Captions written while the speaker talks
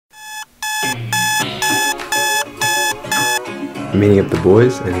Meeting up the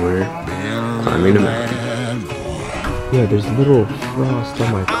boys and we're climbing a mountain. Yeah, there's a little frost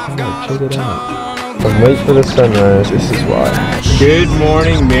on my car. Check it out. I'm waiting for the sunrise. This is why. Good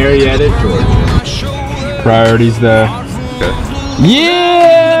morning, Marietta, Georgia. Priorities there. Okay. Yeah!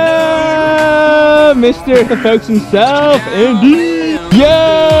 Mr. the folks himself, Andy!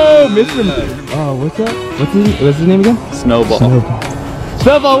 Yo! Mr. Oh, what's up? What's his name again? Snowball.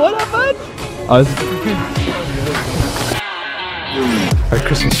 Snowball, what up, bud? Oh, Our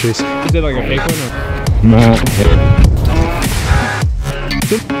Christmas trees. is it like a fake one? Nah.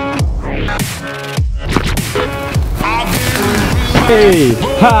 Hey!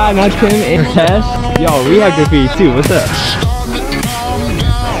 Hi, not Tim and Tess. Yo, we have graffiti too. What's up?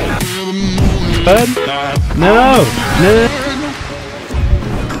 Bud? No!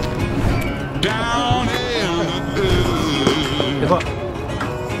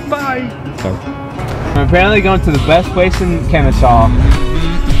 Bye! I'm apparently going to the best place in Kennesaw.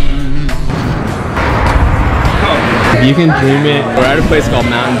 You can dream it. We're at a place called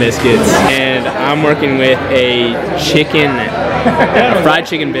Mountain Biscuits, and I'm working with a fried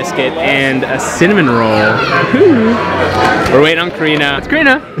chicken biscuit, and a cinnamon roll. We're waiting on Karina. It's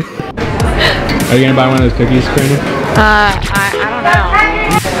Karina. Are you gonna buy one of those cookies, Karina? I don't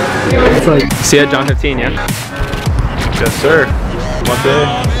know. It's like, See you at John 15, yeah? Yes, sir. Monday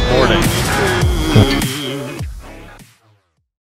morning.